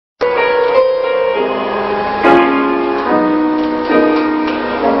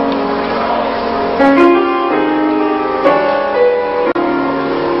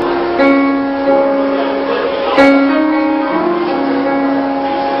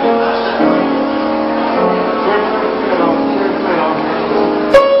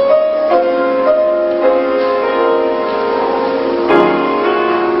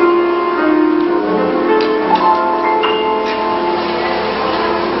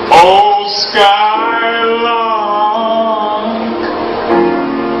Skylark,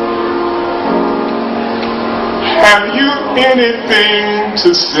 have you anything to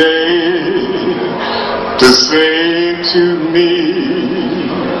say to me?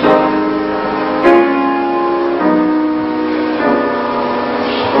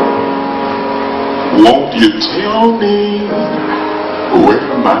 Won't you tell me where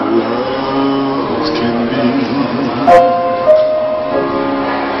my love can be?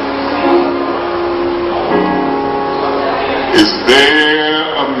 Is there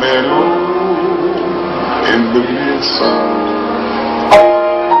a meadow in the mist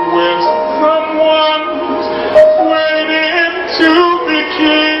where someone's waiting to be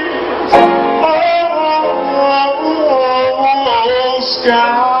kissed? Oh,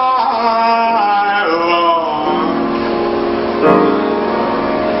 Skylark,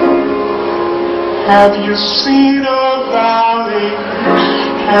 have you seen a valley?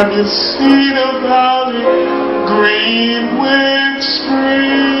 Have you seen a valley green with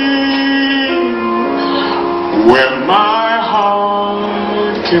spring, where my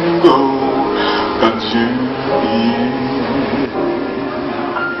heart can go a journey?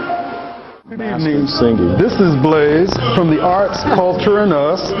 Good evening, singing. This is Blaze from the Arts, Culture, and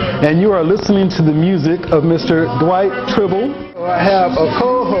Us, and you are listening to the music of Mr. Dwight Trible. I have a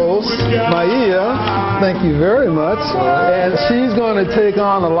co-host, Maia, thank you very much, and she's going to take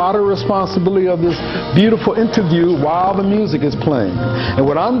on a lot of responsibility of this beautiful interview while the music is playing. And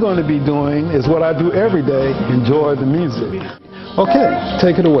what I'm going to be doing is what I do every day, enjoy the music. Okay,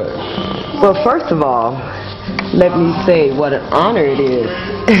 take it away. Well, first of all, let me say what an honor it is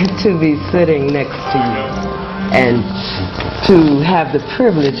to be sitting next to you and to have the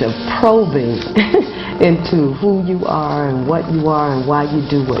privilege of probing into who you are and what you are and why you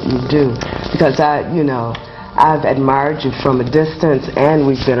do what you do. Because I've admired you from a distance, and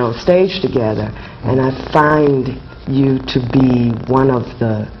we've been on stage together, and I find you to be one of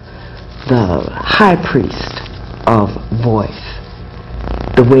the high priests of voice.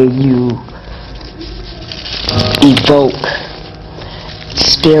 The way you evoke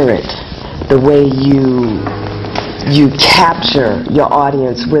spirit, the way you capture your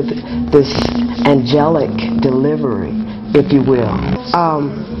audience with this angelic delivery, if you will.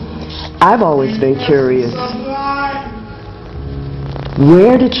 I've always been curious,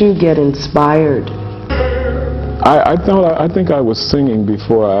 where did you get inspired? I think I was singing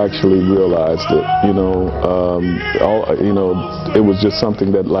before I actually realized it. It was just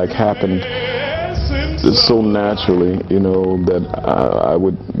something that happened so naturally, that I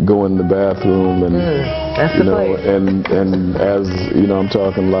would go in the bathroom and and as I'm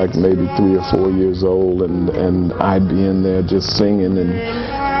talking like maybe 3 or 4 years old, and I'd be in there just singing,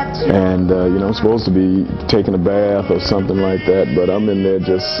 and I'm supposed to be taking a bath or something like that, but I'm in there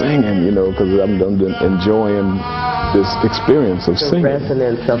just singing, because I'm enjoying this experience of singing. The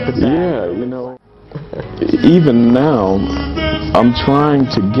resonance of the bath. Yeah, even now, I'm trying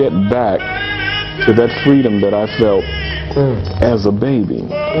to get back to that freedom that I felt as a baby,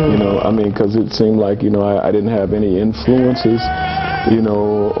 because it seemed like, I didn't have any influences,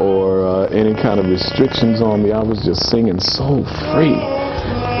 or any kind of restrictions on me. I was just singing so free.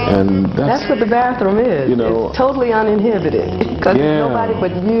 And that's what the bathroom is. It's totally uninhibited, because there's nobody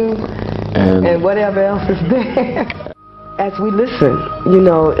but you and whatever else is there. As we listen,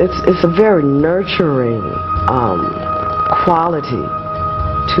 it's a very nurturing quality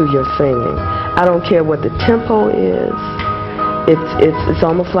to your singing. I don't care what the tempo is. It's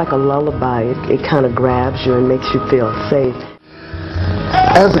almost like a lullaby. It kind of grabs you and makes you feel safe.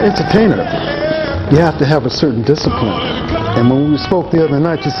 As an entertainer, you have to have a certain discipline. And when we spoke the other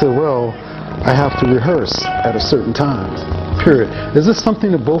night, you said, well, I have to rehearse at a certain time, period. Is this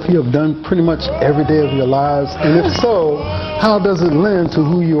something that both of you have done pretty much every day of your lives? And if so, how does it lend to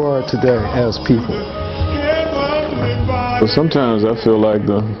who you are today as people? Well, sometimes I feel like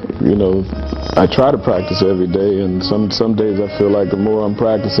I try to practice every day, and some days I feel like the more I'm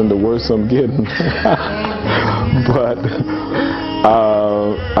practicing, the worse I'm getting. But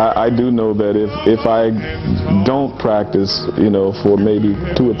I do know that if I don't practice, for maybe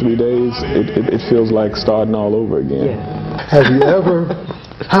 2 or 3 days, it feels like starting all over again. Yeah. Have you ever,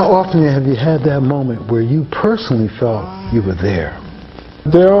 how often have you had that moment where you personally felt you were there?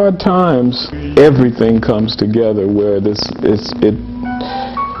 There are times everything comes together where it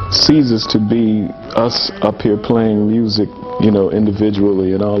ceases to be us up here playing music,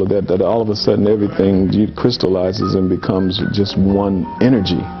 individually and all of that, that all of a sudden everything crystallizes and becomes just one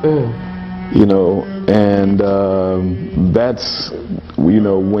energy, and that's, you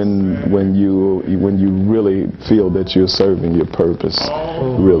know, when you really feel that you're serving your purpose,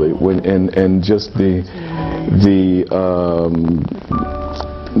 really, and just the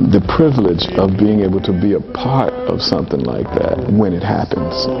privilege of being able to be a part of something like that when it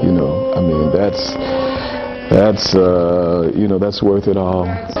happens, you know. I mean, that's you know, that's worth it all.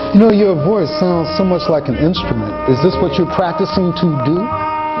 You know, your voice sounds so much like an instrument. Is this what you're practicing to do?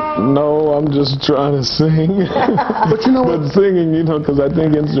 No, I'm just trying to sing. But you know what? But singing, you know, because I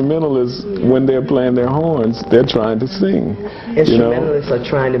think instrumentalists, when they're playing their horns, they're trying to sing. Instrumentalists are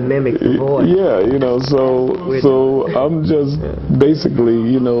trying to mimic the voice. Yeah, you know, so I'm just basically,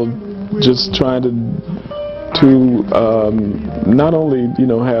 you know, just trying to not only, you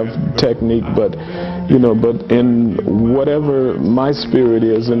know, have technique, but, you know, but in whatever my spirit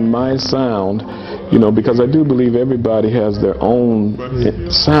is and my sound, you know, because I do believe everybody has their own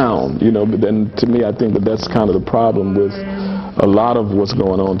sound, you know, but then to me I think that that's kind of the problem with a lot of what's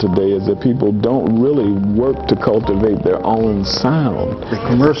going on today, is that people don't really work to cultivate their own sound. The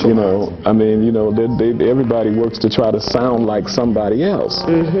commercial, you know, I mean, you know, everybody works to try to sound like somebody else,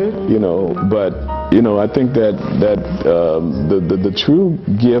 you know, but, you know, I think that the true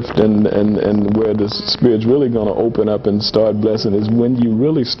gift and where the Spirit's really going to open up and start blessing is when you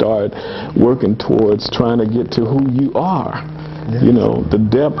really start working towards trying to get to who you are. Yes. You know, the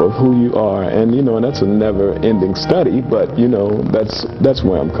depth of who you are, and you know, and that's a never-ending study. But you know, that's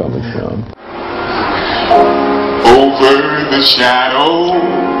where I'm coming from. Over the shadows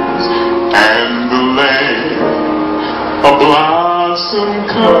and the land, a blossom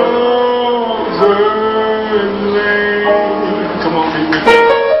covered land. Come on, baby.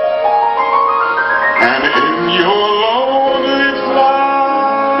 And in your lonely flight,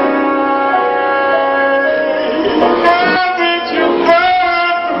 haven't you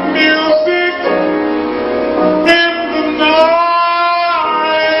heard the music in the night?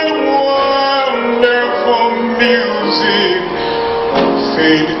 Wonderful music,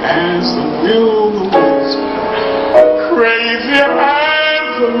 faint as the will-o-wisp, crazy as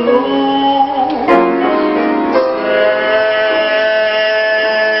the moon,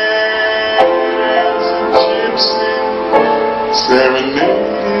 as a gypsy serenading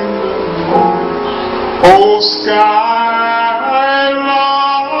the moon. Oh, skylark,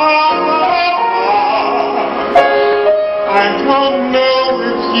 I don't know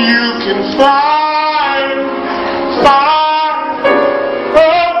if you can find,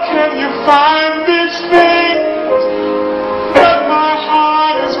 oh, can you find these things that my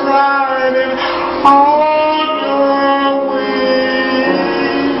heart is riding on your wings?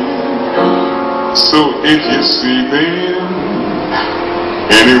 So if you see them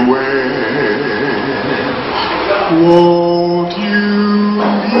anywhere, won't you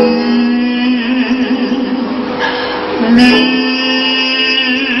meet me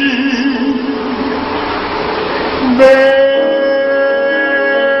there?